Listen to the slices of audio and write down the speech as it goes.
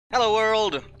Hello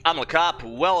world, Uncle Carp.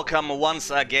 Welcome once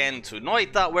again to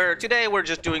Noita, where today we're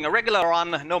just doing a regular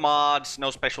run, no mods, no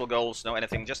special goals, no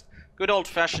anything, just good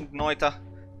old-fashioned Noita,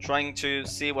 trying to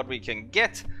see what we can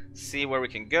get, see where we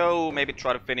can go, maybe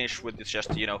try to finish with this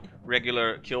just, you know,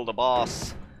 regular kill the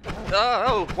boss.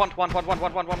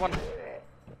 One.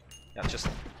 Yeah, just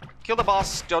kill the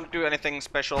boss, don't do anything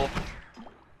special.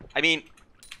 I mean,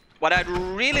 what I'd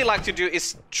really like to do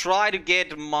is try to get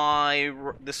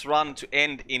this run to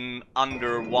end in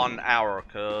under 1 hour,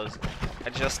 cause I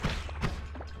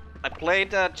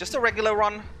played just a regular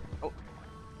run,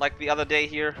 like the other day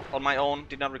here on my own,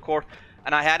 did not record,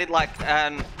 and I had it like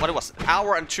what it was,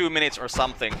 hour and 2 minutes or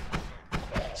something.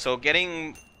 So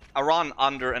getting a run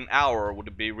under an hour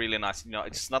would be really nice. You know,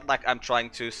 it's not like I'm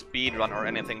trying to speed run or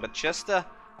anything, but just you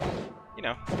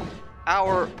know,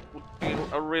 hour would be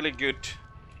a really good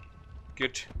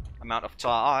amount of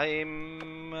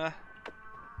time.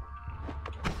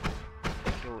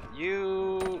 Kill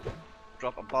you.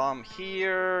 Drop a bomb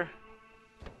here.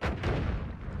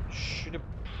 Should have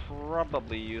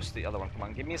probably used the other one. Come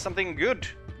on, give me something good.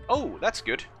 Oh, that's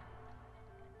good.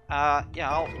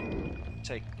 Yeah, I'll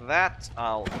take that.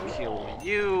 I'll kill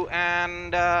you,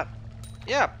 and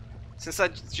yeah. Since I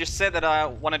just said that I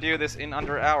want to do this in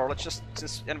under an hour, let's just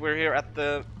and we're here at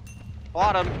the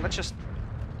bottom. Let's just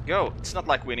go. It's not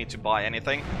like we need to buy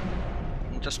anything.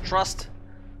 Just trust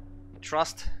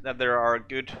that there are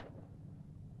good.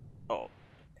 Oh,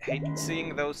 hate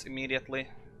seeing those immediately.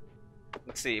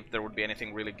 Let's see if there would be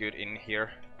anything really good in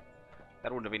here.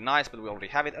 That would be nice, but we already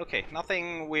have it. Okay,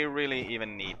 nothing we really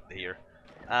even need here.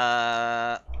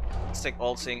 Let's take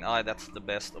all seeing eye. That's the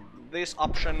best of these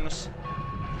options.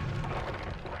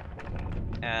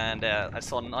 And I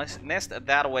saw a nice nest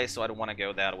that way, so I don't want to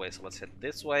go that way. So let's head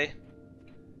this way.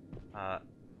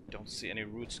 Don't see any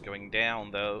roots going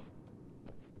down though.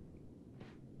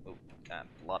 Oh, and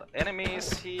a lot of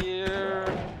enemies here.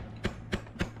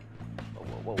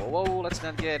 Whoa, let's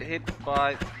not get hit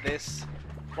by this.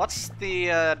 What's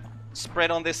the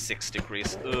spread on this? 6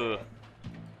 degrees. Ugh.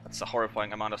 That's a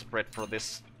horrifying amount of spread for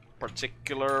this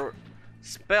particular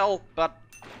spell, but...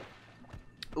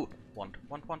 Ooh, wand.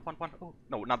 Oh,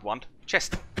 no, not wand.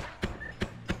 Chest.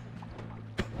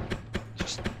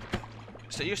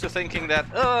 So used to thinking that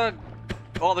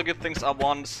all the good things are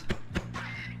wands.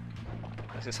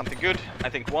 This is something good. I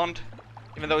think wand,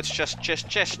 even though it's just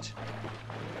chest.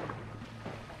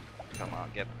 Come on,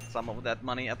 get some of that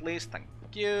money at least. Thank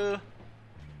you.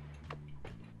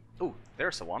 Ooh,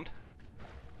 there's a wand.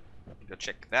 Go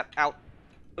check that out.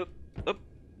 Oop.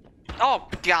 Oh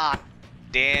god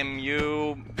damn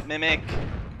you, mimic.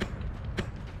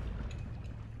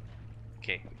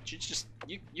 Okay,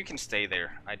 you can stay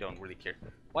there. I don't really care.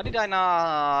 Why did I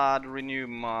not renew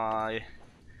my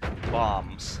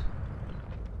bombs?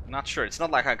 Not sure. It's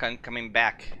not like I can coming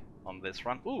back on this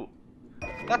run. Ooh,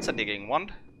 that's a digging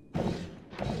wand.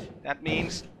 That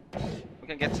means we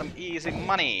can get some easy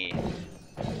money.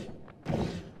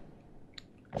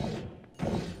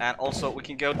 And also we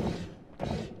can go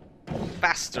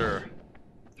faster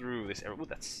through this area. Ooh,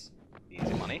 that's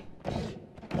easy money.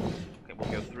 Okay,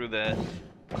 we'll go through the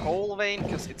coal vein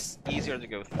because it's easier to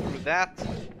go through that.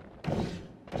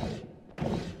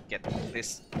 Get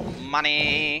this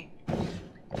money.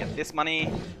 Get this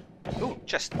money. Ooh,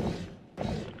 chest.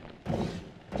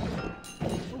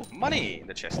 Ooh, money in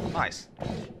the chest. Nice.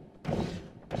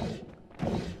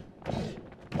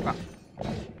 Come on.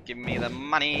 Give me the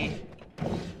money.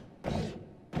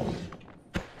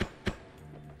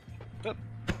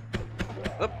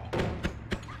 Up.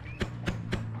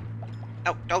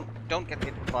 Oh, don't get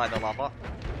hit by the lava.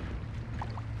 Get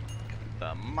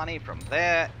the money from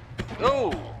there.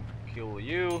 Oh, kill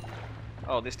you.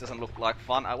 Oh, this doesn't look like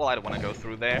fun. Well, I don't want to go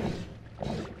through there.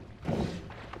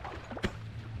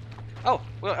 Oh,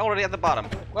 we're already at the bottom.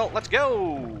 Well, let's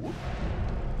go.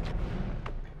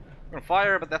 We're on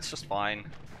fire, but that's just fine.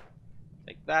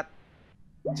 Take that.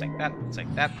 Take that.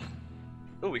 Take that.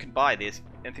 Oh, we can buy this.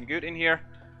 Anything good in here?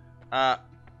 Not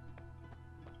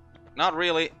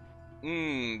really.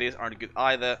 These aren't good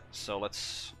either, so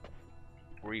let's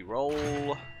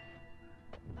re-roll.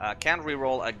 Can't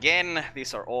re-roll again.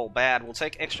 These are all bad. We'll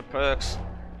take extra perks.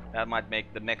 That might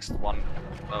make the next one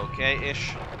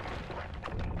okay-ish.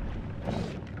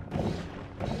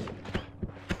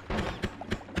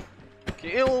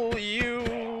 Kill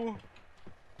you!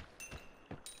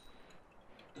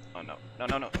 Oh no.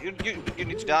 No. You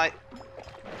need to die.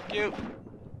 You.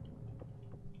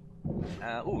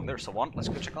 Ooh, there's a wand. Let's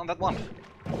go check on that one.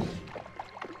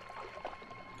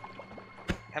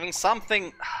 Having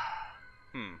something...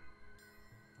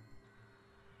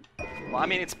 Well, I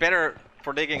mean, it's better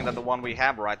for digging than the one we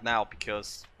have right now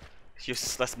because it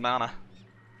uses less mana.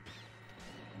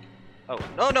 Oh,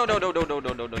 no, no, no, no, no, no,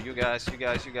 no, no, no, you guys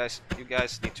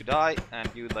need to die, and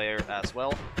you there as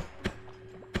well.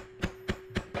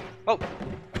 Oh!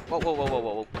 Whoa, whoa, whoa, whoa,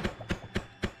 whoa.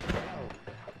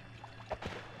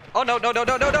 Oh, no, no, no,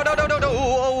 no, no, no, no, no, no, no,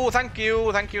 oh, thank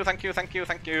you, thank you, thank you, thank you,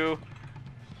 thank you.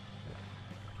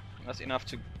 That's enough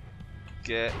to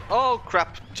get... Oh,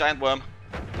 crap, giant worm.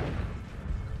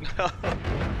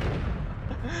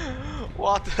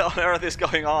 What on earth is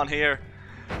going on here?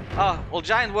 Ah, well,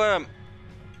 giant worm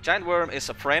is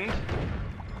a friend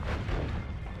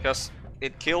because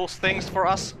it kills things for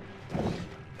us.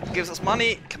 It gives us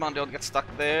money. Come on, don't get stuck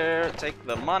there. Take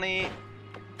the money.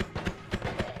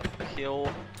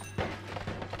 Kill.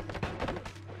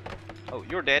 Oh,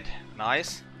 you're dead.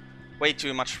 Nice. Way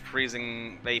too much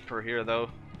freezing vapor here,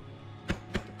 though.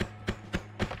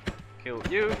 Kill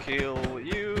you,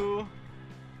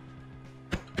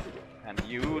 and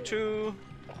you too.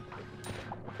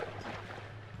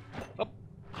 Oh,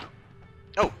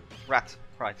 oh, rat.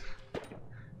 Right.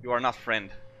 You are not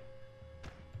friend.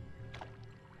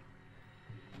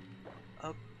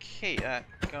 Okay,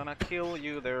 gonna kill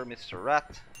you there, Mr.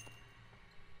 Rat.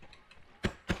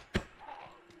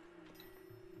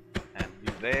 And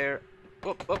you there.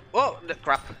 Oh, oh, oh,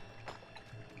 crap.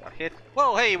 Got hit.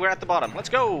 Whoa, hey, we're at the bottom. Let's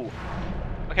go.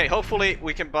 Okay, hopefully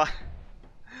we can buy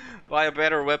a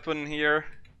better weapon here.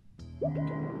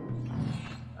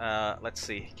 Let's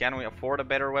see. Can we afford a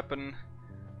better weapon?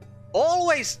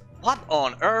 Always. What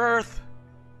on earth?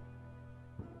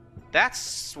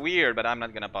 That's weird, but I'm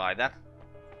not gonna buy that.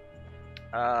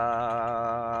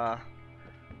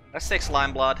 Let's take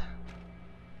slime blood.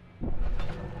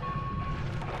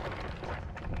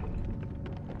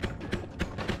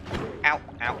 Ow,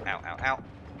 ow, ow, ow, ow.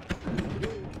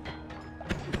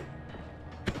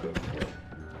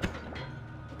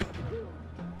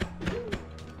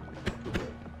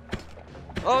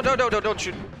 Oh, no, no, no, don't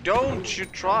you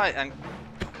try and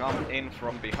come in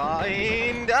from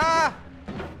behind. Ah!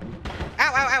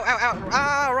 Ow, ow, ow, ow, ow.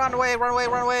 Ah, run away, run away,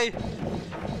 run away.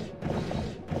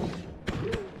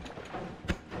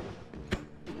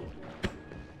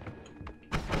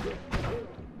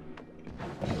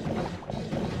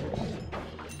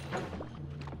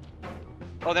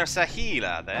 Oh, there's a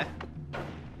healer there.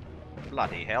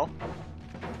 Bloody hell.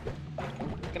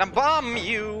 Gonna bomb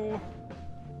you!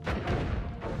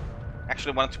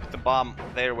 Actually wanted to put the bomb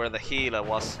there where the healer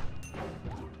was.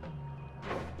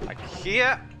 Like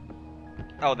here.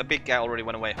 Oh, the big guy already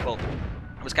went away. Well,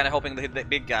 I was kind of hoping to hit the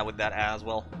big guy with that as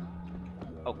well.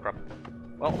 Oh, crap.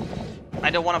 Well,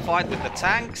 I don't want to fight with the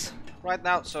tanks right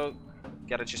now, so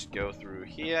gotta just go through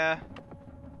here.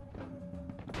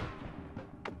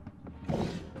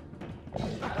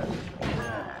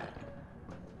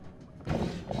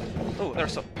 Oh,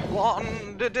 there's a one.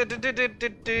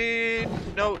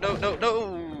 No, no, no,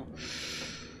 no.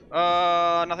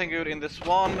 Nothing good in this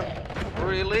one.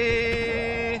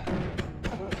 Really?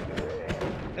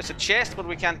 There's a chest, but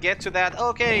we can't get to that.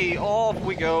 Okay, off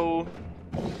we go.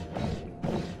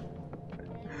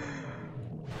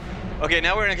 Okay,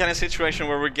 now we're in a kind of situation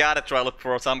where we gotta try to look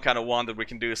for some kind of one that we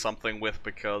can do something with,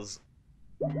 because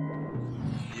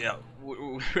yeah, we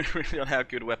really don't have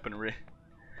good weaponry.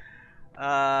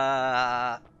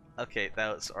 Okay,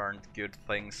 those aren't good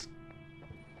things.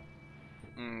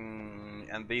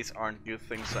 And these aren't good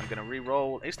things, so I'm gonna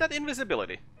re-roll. Is that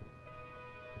invisibility?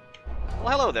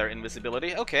 Well, hello there,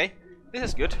 invisibility. Okay, this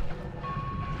is good.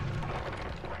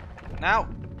 Now,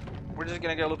 we're just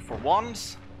gonna go look for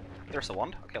wands. There's a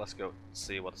wand. Okay, let's go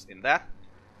see what's in that.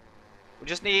 We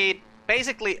just need,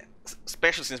 basically,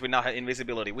 especially since we now have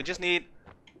invisibility, we just need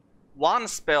one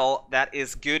spell that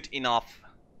is good enough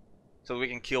so we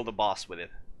can kill the boss with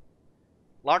it.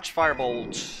 Large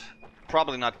firebolt,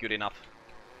 probably not good enough.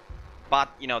 But,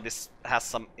 you know, this has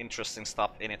some interesting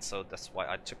stuff in it, so that's why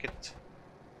I took it.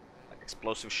 Like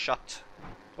explosive shot.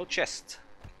 Oh, chest.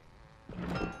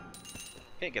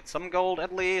 Okay, get some gold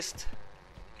at least.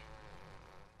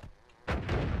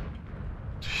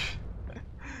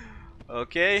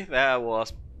 Okay, that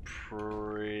was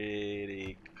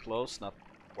pretty close, not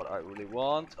what I really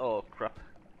want. Oh, crap.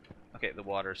 Okay, the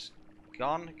water's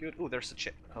gone. Good. Oh, there's a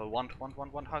chip. Oh, one.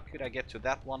 How could I get to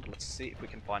that one? Let's see if we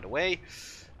can find a way.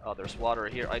 Oh, there's water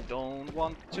here. I don't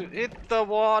want to hit the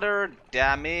water.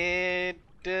 Damn it.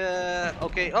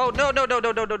 Okay. Oh, no.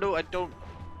 I don't.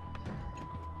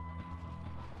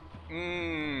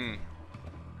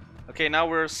 Okay, now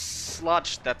we're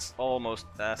sludged. That's almost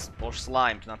as... or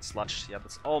slimed, not sludged. Yeah,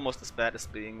 that's almost as bad as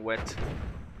being wet.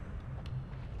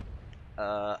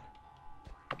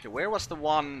 Okay, where was the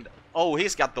one Oh,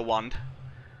 he's got the wand.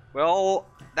 Well,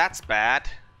 that's bad.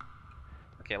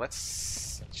 Okay,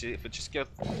 let's... If we just go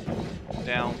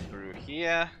down through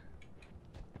here...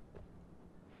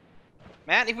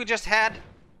 Man, if we just had...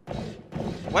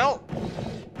 Well...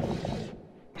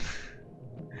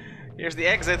 Here's the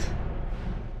exit.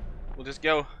 We'll just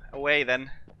go away then.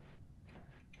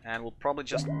 And we'll probably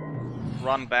just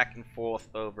run back and forth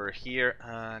over here.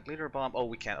 Glitter bomb. Oh,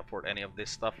 we can't afford any of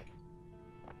this stuff.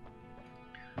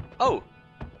 Oh!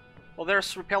 Well,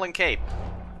 there's repelling cape.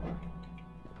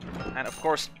 And of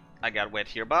course, I got wet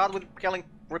here. But with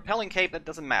repelling cape, that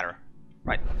doesn't matter.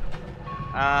 Right.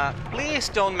 Please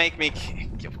don't make me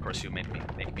kick. Of course you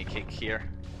make me kick here.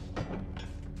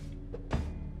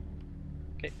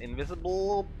 Okay,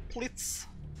 invisible pleats.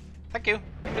 Thank you.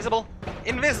 Invisible.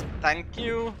 Thank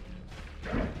you.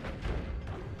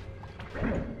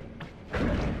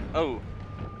 Oh.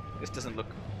 This doesn't look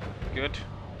good.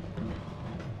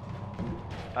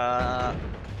 I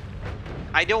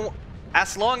don't...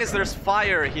 As long as there's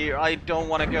fire here, I don't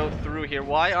want to go through here.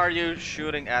 Why are you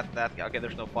shooting at that guy? Okay,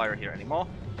 there's no fire here anymore.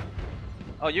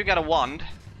 Oh, you got a wand.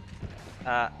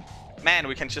 Man,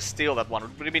 we can just steal that one. It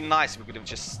would have been nice if we could have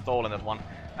just stolen that one.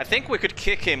 I think we could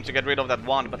kick him to get rid of that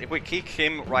one, but if we kick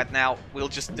him right now, we'll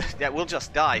just we'll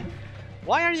just die.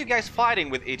 Why are you guys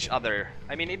fighting with each other?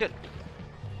 I mean,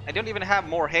 I don't even have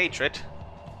more hatred.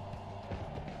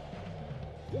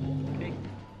 Okay,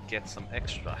 get some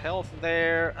extra health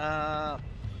there.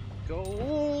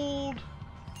 Gold.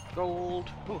 Ooh,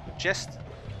 chest.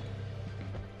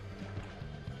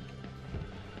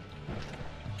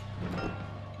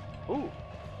 Ooh.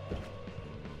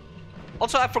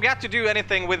 Also, I forgot to do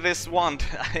anything with this wand.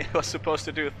 I was supposed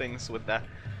to do things with that.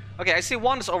 Okay, I see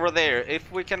wands over there.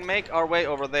 If we can make our way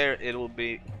over there, it will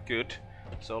be good.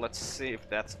 So let's see if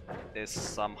that is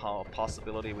somehow a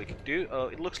possibility we could do. Oh,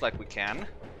 it looks like we can.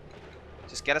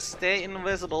 Just gotta stay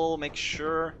invisible, make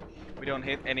sure we don't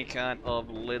hit any kind of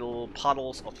little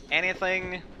puddles of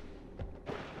anything.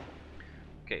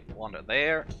 Okay, wander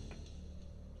there.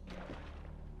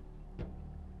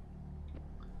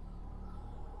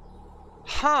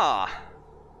 Huh.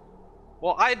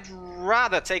 Well, I'd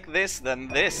rather take this than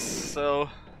this, so...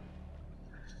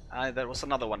 there was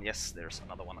another one. Yes, there's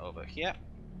another one over here.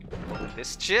 Open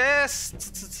this chest.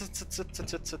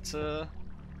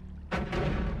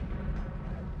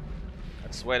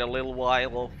 Let's wait a little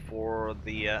while for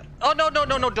the... Oh, no, no,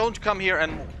 no, no, don't come here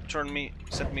and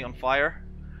set me on fire.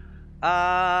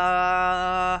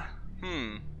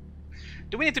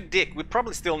 Do we need to dig? We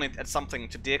probably still need something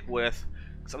to dig with.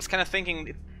 So I was kind of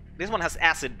thinking, this one has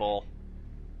acid ball.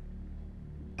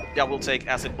 Yeah, we'll take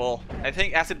acid ball. I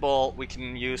think acid ball we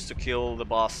can use to kill the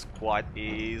boss quite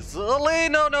easily.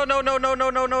 No, no, no, no, no, no,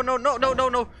 no, no, no, no, no, no,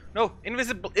 no, no.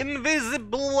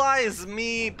 Invisibilize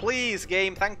me, please,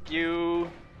 game. Thank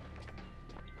you.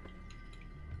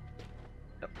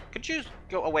 Could you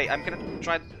go away? I'm gonna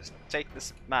try to take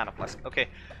this mana flask. Okay.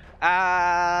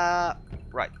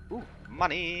 Right. Ooh,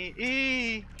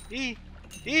 money.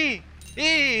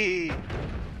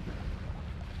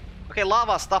 Okay,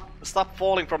 lava, stop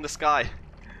falling from the sky.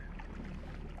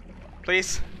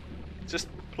 Please. Just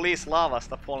please, lava,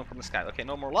 stop falling from the sky. Okay,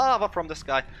 no more lava from the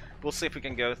sky. We'll see if we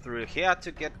can go through here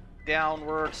to get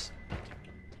downwards.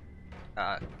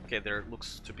 Okay, there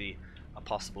looks to be a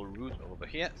possible route over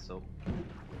here, so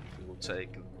we will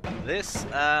take this.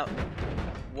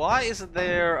 Why is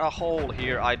there a hole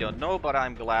here? I don't know, but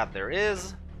I'm glad there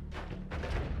is.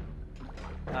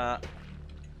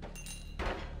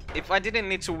 If I didn't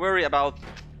need to worry about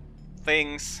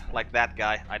things like that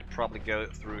guy, I'd probably go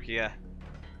through here.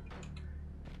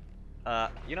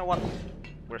 You know what?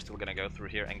 We're still gonna go through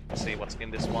here and see what's in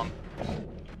this one.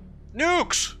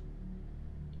 Nukes!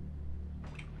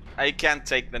 I can't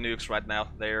take the nukes right now.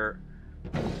 They're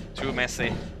too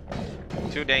messy.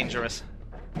 Too dangerous.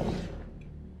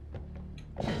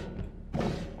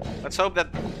 Let's hope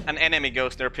that an enemy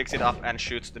goes there, picks it up and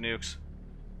shoots the nukes.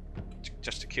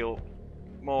 Just to kill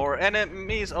more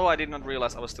enemies. Oh, I did not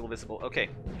realize I was still visible. Okay.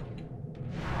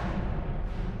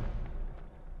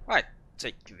 Right.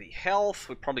 Take the health.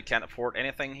 We probably can't afford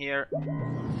anything here.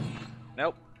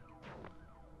 Nope.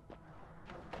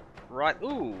 Right.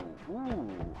 Ooh. Ooh.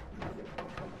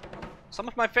 Some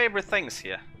of my favorite things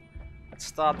here. Let's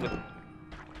start with...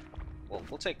 Well,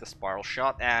 we'll take the spiral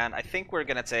shot. And I think we're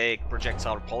gonna take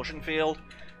projectile repulsion field.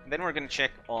 And then we're gonna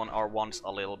check on our wands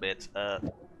a little bit.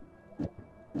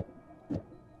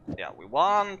 Yeah, we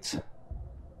want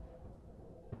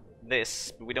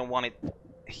this, but we don't want it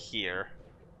here.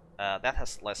 That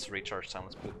has less recharge time.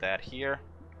 Let's put that here.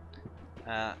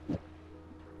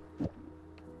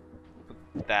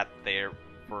 Put that there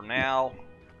for now.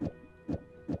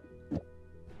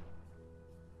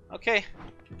 Okay,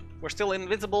 we're still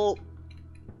invisible,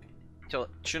 so it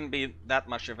shouldn't be that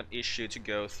much of an issue to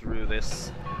go through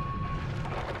this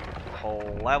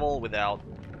whole level without,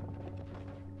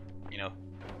 you know,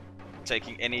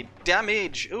 taking any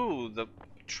damage. Ooh, the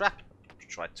trap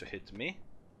tried to hit me.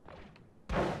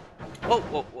 Whoa,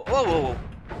 whoa, whoa, whoa, whoa, whoa.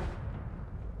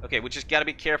 Okay, we just gotta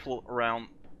be careful around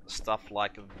stuff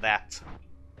like that.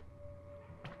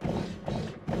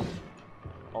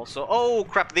 Also, oh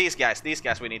crap, these guys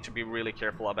we need to be really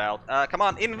careful about. Come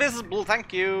on, invisible,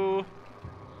 thank you.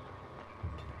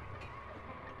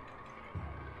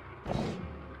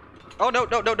 Oh no,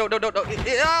 no, no, no, no, no, no.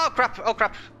 Oh crap, oh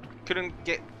crap. Couldn't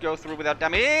go through without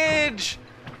damage.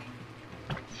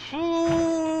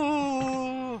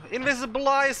 Ooh,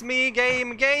 invisibilize me,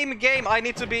 game. I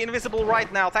need to be invisible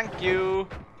right now, thank you.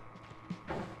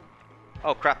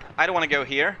 Oh crap, I don't want to go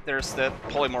here. There's the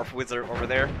polymorph wizard over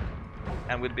there.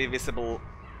 And we'd be visible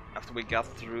after we got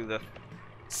through the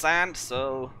sand,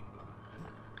 so...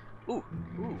 Ooh,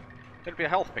 could be a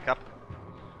health pickup.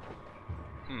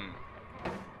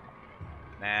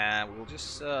 Nah, we'll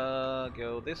just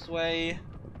go this way.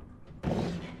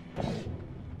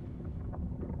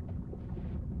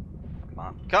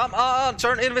 Come on,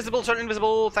 turn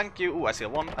invisible, thank you. Ooh, I see a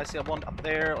one up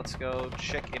there. Let's go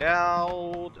check it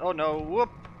out. Oh no, whoop.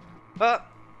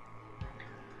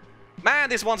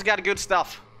 Man, this one's got good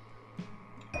stuff.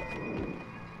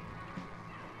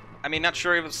 I mean, not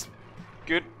sure if it's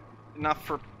good enough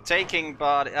for taking,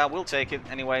 but we'll take it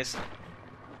anyways.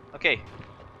 Okay,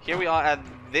 here we are at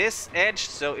this edge,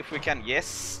 so if we can,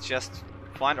 yes, just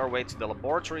find our way to the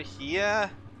laboratory here.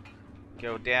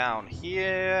 Go down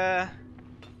here.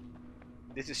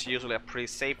 This is usually a pretty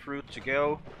safe route to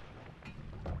go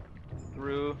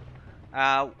through.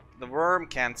 The worm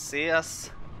can't see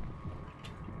us.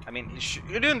 I mean, you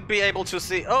shouldn't be able to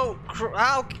see. Oh,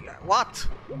 how? What?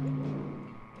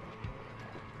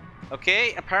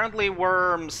 Okay, apparently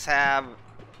worms have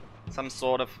some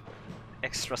sort of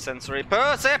extrasensory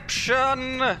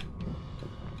perception.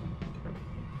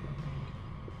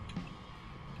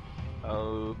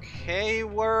 Okay,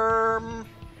 worm.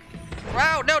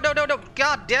 Wow! No!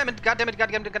 God damn it!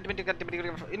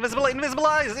 Invisible!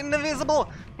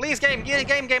 Please, game!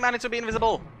 I need to be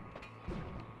invisible.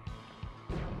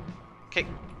 Okay,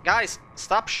 guys,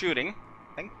 stop shooting.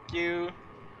 Thank you.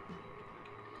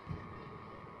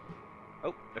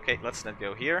 Oh, okay, let's not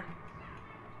go here.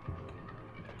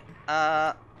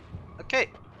 Okay.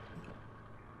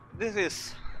 This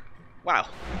is... Wow.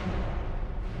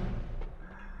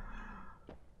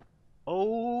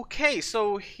 Okay,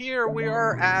 so here we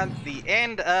are at the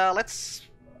end. Let's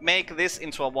make this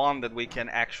into a one that we can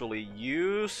actually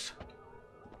use.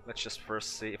 Let's just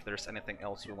first see if there's anything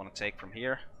else we want to take from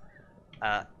here.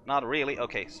 Not really.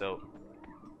 Okay, so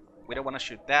we don't want to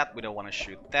shoot that, we don't want to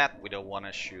shoot that, we don't want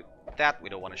to shoot that, we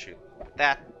don't want to shoot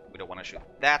that, we don't want to shoot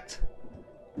that.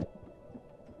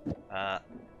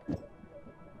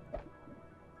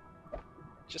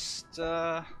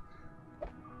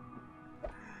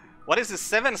 What is this?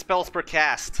 7 spells per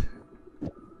cast? I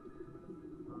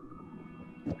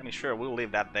mean, sure, we'll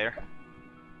leave that there.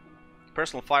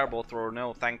 Personal fireball thrower,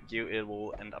 no, thank you, it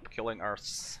will end up killing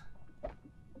us.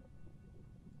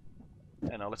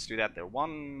 No, let's do that there.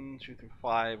 1, 2, 3,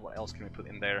 5. What else can we put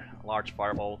in there? A large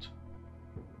firebolt.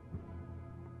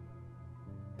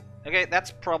 Okay,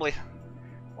 that's probably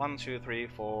 1, 2, 3,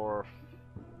 4.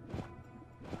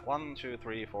 1, 2,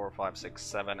 3, 4, 5, 6,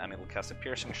 7, and it'll cast a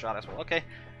piercing shot as well. Okay.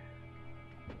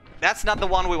 That's not the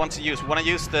one we want to use. We want to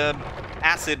use the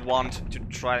acid one to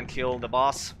try and kill the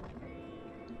boss.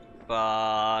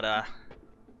 But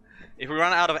if we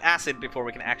run out of acid before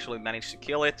we can actually manage to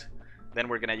kill it, then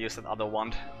we're gonna use that other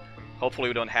one. Hopefully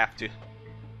we don't have to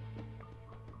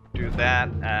do that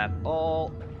at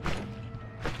all.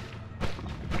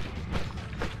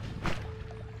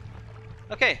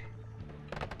 Okay.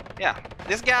 Yeah,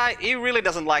 this guy, he really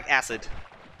doesn't like acid.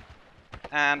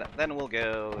 And then we'll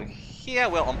go here.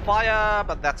 We're on fire,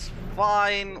 but that's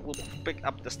fine. We'll pick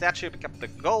up the statue, pick up the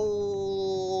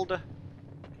gold,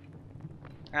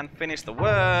 and finish the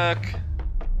work.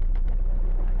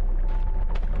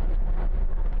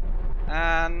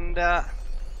 And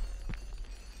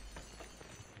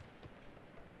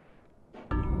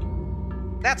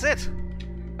that's it.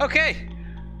 Okay.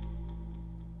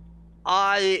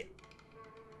 I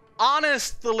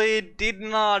honestly did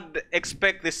not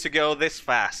expect this to go this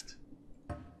fast.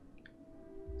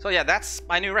 So yeah, that's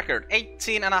my new record.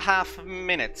 18.5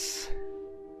 minutes.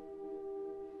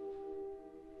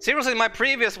 Seriously, my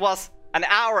previous was 1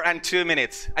 hour and 2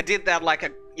 minutes. I did that like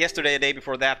yesterday, a day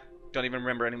before that. Don't even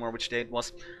remember anymore which day it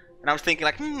was. And I was thinking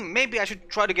like, maybe I should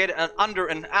try to get under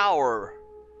an hour.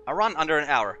 A run under an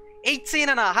hour.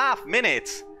 18.5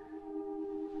 minutes!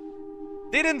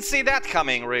 Didn't see that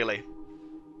coming, really.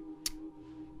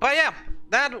 But yeah,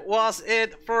 that was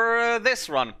it for this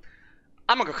run.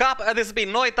 I'm Uncle Carp, this has been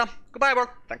Noita. Goodbye, world.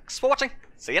 Thanks for watching.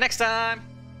 See you next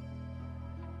time.